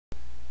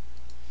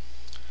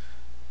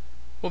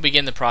We'll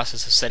begin the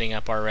process of setting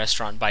up our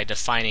restaurant by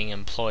defining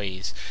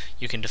employees.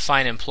 You can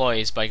define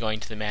employees by going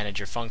to the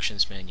Manager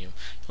Functions menu.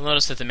 You'll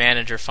notice that the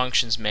Manager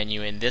Functions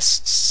menu in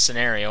this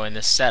scenario, in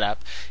this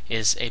setup,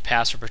 is a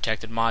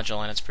password-protected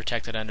module, and it's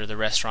protected under the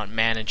Restaurant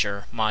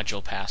Manager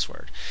module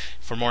password.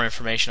 For more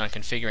information on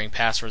configuring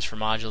passwords for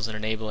modules and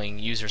enabling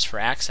users for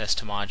access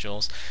to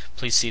modules,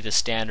 please see the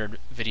standard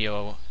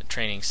video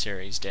training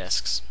series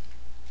discs.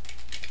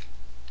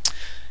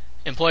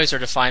 Employees are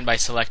defined by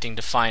selecting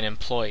Define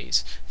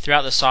Employees.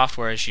 Throughout the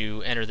software, as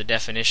you enter the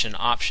definition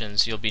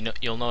options,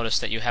 you'll notice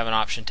that you have an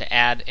option to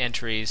add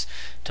entries,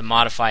 to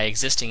modify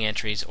existing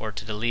entries, or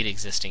to delete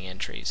existing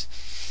entries.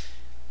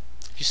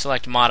 If you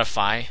select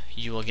Modify,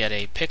 you will get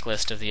a pick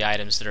list of the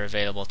items that are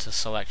available to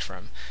select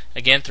from.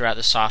 Again, throughout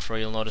the software,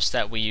 you'll notice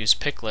that we use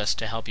pick list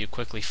to help you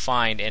quickly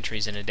find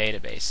entries in a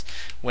database.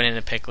 When in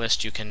a pick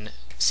list, you can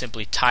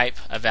simply type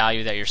a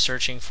value that you're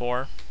searching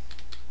for,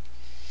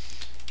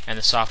 and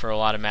the software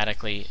will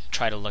automatically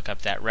try to look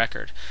up that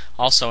record.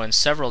 Also, in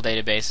several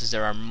databases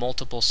there are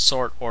multiple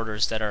sort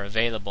orders that are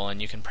available,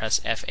 and you can press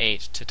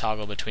F8 to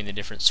toggle between the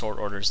different sort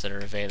orders that are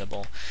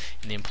available.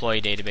 In the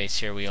employee database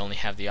here, we only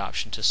have the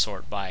option to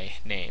sort by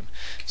name.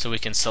 So we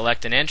can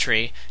select an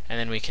entry, and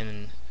then we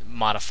can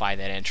modify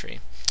that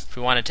entry. If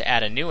we wanted to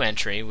add a new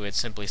entry, we would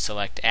simply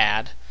select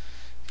Add,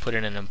 put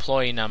in an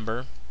employee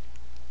number,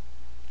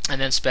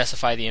 and then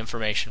specify the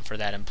information for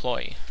that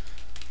employee.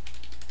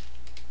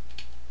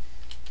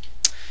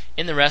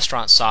 In the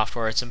restaurant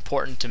software, it's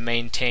important to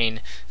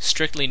maintain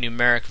strictly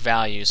numeric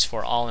values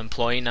for all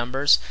employee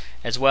numbers,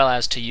 as well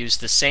as to use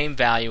the same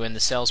value in the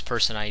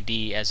salesperson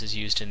ID as is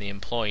used in the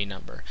employee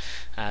number.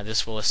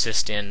 This will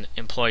assist in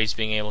employees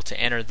being able to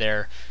enter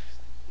their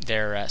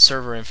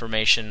server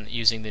information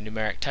using the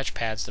numeric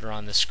touchpads that are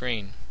on the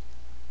screen.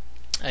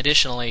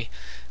 Additionally,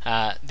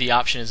 the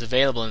option is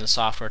available in the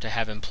software to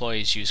have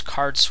employees use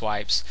card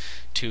swipes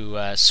to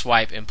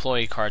swipe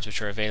employee cards,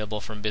 which are available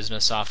from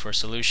Business Software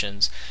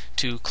Solutions,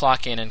 to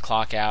clock in and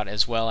clock out,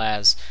 as well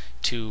as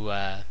to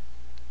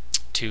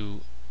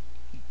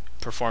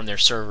perform their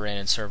server in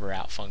and server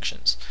out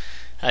functions.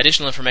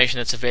 Additional information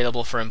that's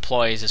available for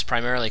employees is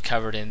primarily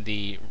covered in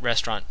the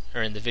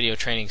video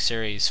training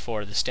series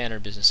for the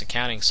standard business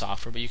accounting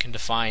software, but you can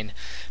define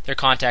their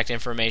contact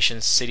information,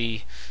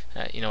 city,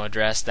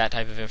 address, that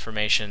type of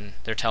information,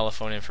 their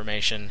telephone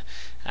information.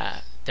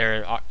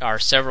 There are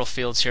several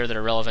fields here that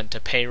are relevant to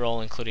payroll,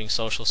 including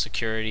Social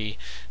Security,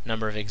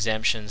 number of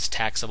exemptions,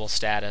 taxable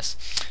status.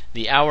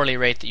 The hourly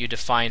rate that you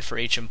define for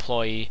each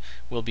employee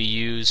will be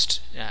used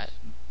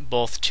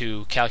both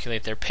to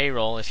calculate their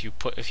payroll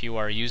if you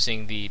are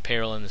using the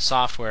payroll in the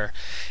software,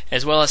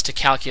 as well as to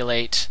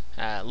calculate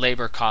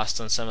labor costs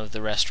on some of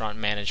the restaurant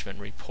management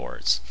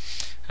reports.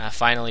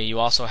 Finally, you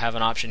also have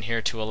an option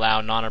here to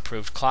allow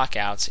non-approved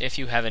clockouts if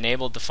you have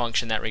enabled the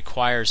function that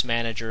requires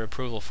manager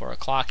approval for a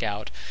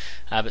clockout,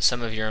 but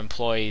some of your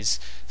employees,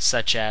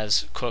 such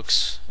as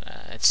cooks,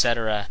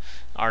 etc.,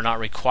 are not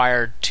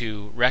required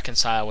to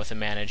reconcile with the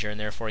manager, and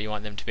therefore you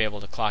want them to be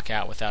able to clock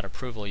out without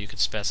approval. You could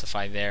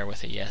specify there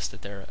with a yes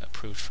that they're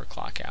approved for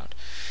clockout.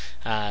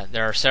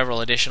 There are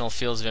several additional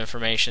fields of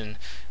information.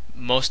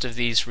 Most of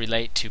these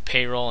relate to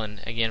payroll,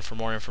 and again, for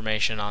more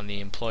information on the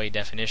employee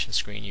definition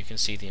screen, you can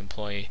see the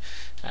employee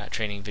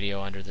training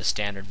video under the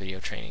standard video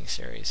training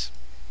series.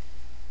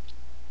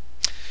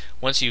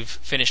 Once you've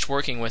finished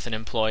working with an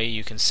employee,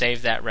 you can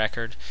save that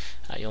record.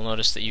 You'll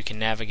notice that you can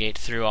navigate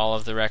through all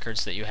of the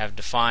records that you have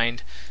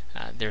defined.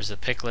 There's a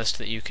pick list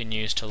that you can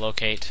use to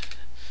locate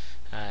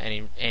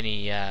any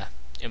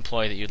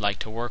employee that you'd like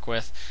to work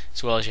with,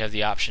 as well as you have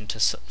the option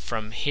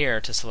from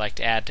here to select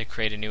Add to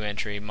create a new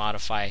entry,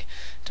 Modify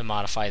to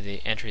modify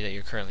the entry that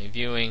you're currently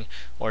viewing,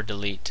 or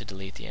Delete to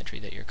delete the entry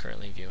that you're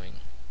currently viewing.